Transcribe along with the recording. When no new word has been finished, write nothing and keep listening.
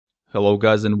Hello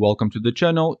guys and welcome to the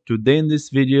channel. Today in this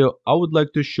video I would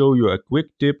like to show you a quick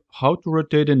tip how to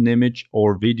rotate an image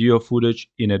or video footage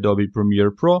in Adobe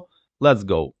Premiere Pro. Let's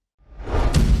go.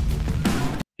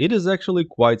 It is actually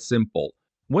quite simple.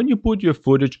 When you put your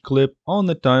footage clip on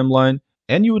the timeline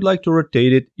and you would like to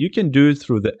rotate it, you can do it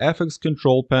through the FX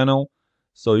control panel.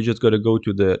 So you just got to go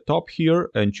to the top here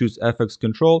and choose FX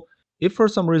control. If for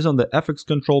some reason the FX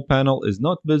control panel is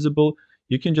not visible,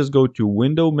 you can just go to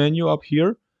window menu up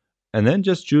here and then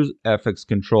just choose FX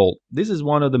control. This is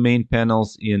one of the main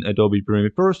panels in Adobe Premiere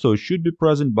Pro, so it should be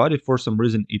present, but if for some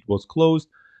reason it was closed,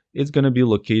 it's going to be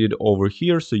located over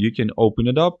here, so you can open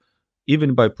it up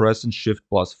even by pressing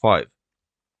Shift+5.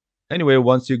 Anyway,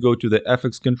 once you go to the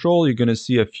FX control, you're going to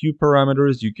see a few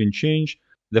parameters you can change.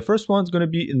 The first one is going to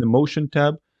be in the motion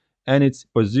tab, and it's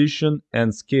position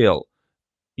and scale.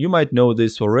 You might know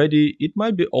this already. It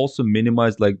might be also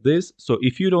minimized like this. So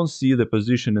if you don't see the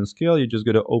position and scale, you're just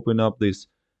going to open up this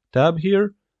tab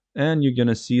here and you're going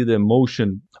to see the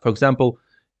motion. For example,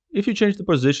 if you change the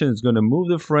position, it's going to move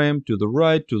the frame to the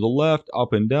right, to the left,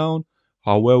 up and down,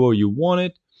 however you want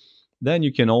it. Then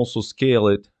you can also scale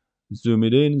it, zoom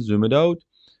it in, zoom it out,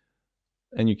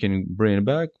 and you can bring it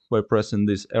back by pressing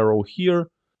this arrow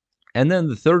here. And then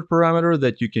the third parameter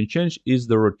that you can change is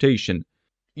the rotation.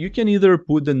 You can either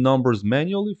put the numbers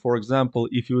manually. For example,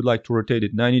 if you would like to rotate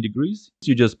it 90 degrees,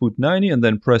 you just put 90 and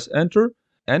then press enter,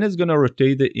 and it's going to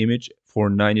rotate the image for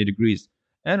 90 degrees.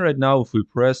 And right now, if we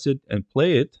press it and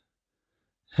play it,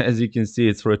 as you can see,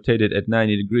 it's rotated at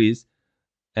 90 degrees.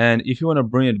 And if you want to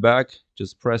bring it back,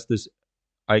 just press this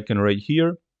icon right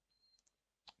here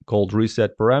called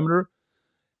reset parameter.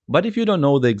 But if you don't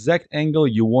know the exact angle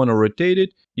you want to rotate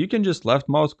it, you can just left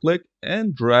mouse click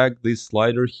and drag this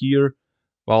slider here.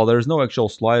 Well, there's no actual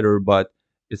slider, but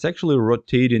it's actually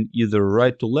rotating either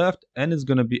right to left, and it's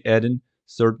going to be adding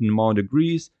certain amount of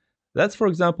degrees. That's, for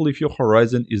example, if your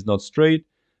horizon is not straight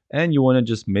and you want to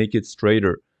just make it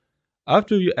straighter.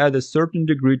 After you add a certain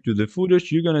degree to the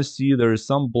footage, you're going to see there is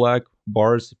some black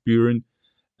bars appearing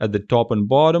at the top and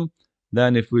bottom.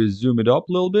 Then if we zoom it up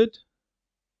a little bit,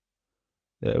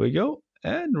 there we go.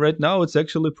 And right now it's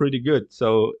actually pretty good.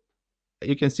 So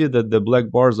you can see that the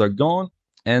black bars are gone.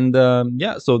 And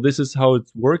yeah, so this is how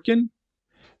it's working.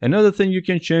 Another thing you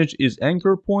can change is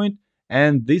anchor point,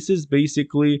 and this is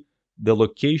basically the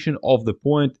location of the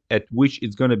point at which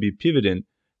it's going to be pivoting.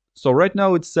 So right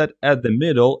now it's set at the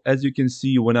middle. As you can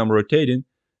see, when I'm rotating,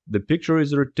 the picture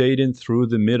is rotating through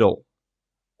the middle.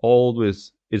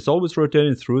 It's always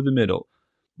rotating through the middle.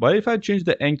 But if I change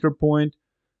the anchor point,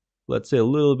 let's say a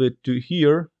little bit to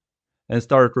here, and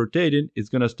start rotating, it's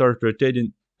going to start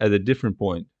rotating at a different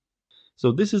point.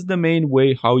 So this is the main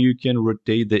way how you can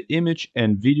rotate the image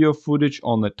and video footage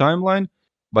on the timeline.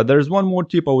 But there's one more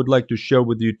tip I would like to share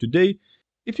with you today.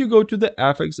 If you go to the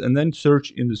FX and then search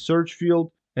in the search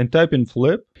field and type in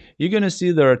flip, you're going to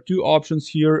see there are two options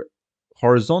here,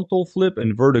 horizontal flip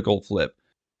and vertical flip.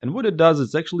 And what it does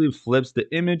is actually flips the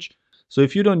image. So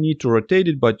if you don't need to rotate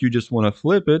it, but you just want to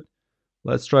flip it,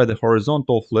 let's try the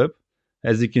horizontal flip.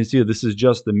 As you can see, this is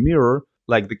just the mirror.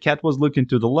 Like the cat was looking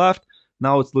to the left.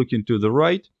 Now it's looking to the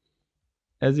right,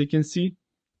 as you can see.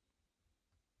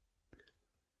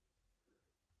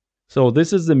 So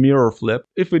this is the mirror flip.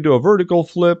 If we do a vertical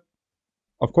flip,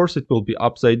 of course it will be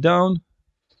upside down,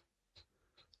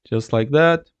 just like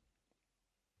that.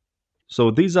 So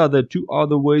these are the two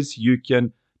other ways you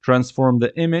can transform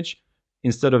the image.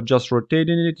 Instead of just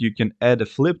rotating it, you can add a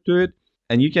flip to it.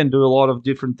 And you can do a lot of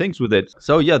different things with it.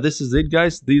 So yeah, this is it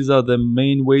guys. These are the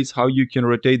main ways how you can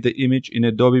rotate the image in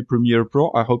Adobe Premiere Pro.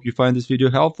 I hope you find this video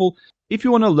helpful. If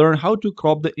you want to learn how to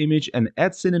crop the image and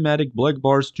add cinematic black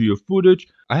bars to your footage,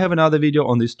 I have another video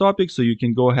on this topic, so you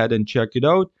can go ahead and check it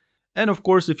out. And of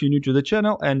course, if you're new to the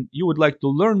channel and you would like to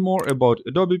learn more about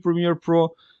Adobe Premiere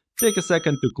Pro, take a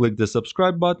second to click the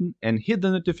subscribe button and hit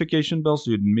the notification bell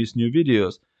so you don't miss new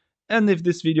videos. And if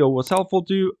this video was helpful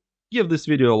to you, give this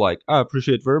video a like. I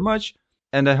appreciate it very much,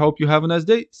 and I hope you have a nice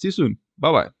day. See you soon.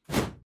 Bye bye.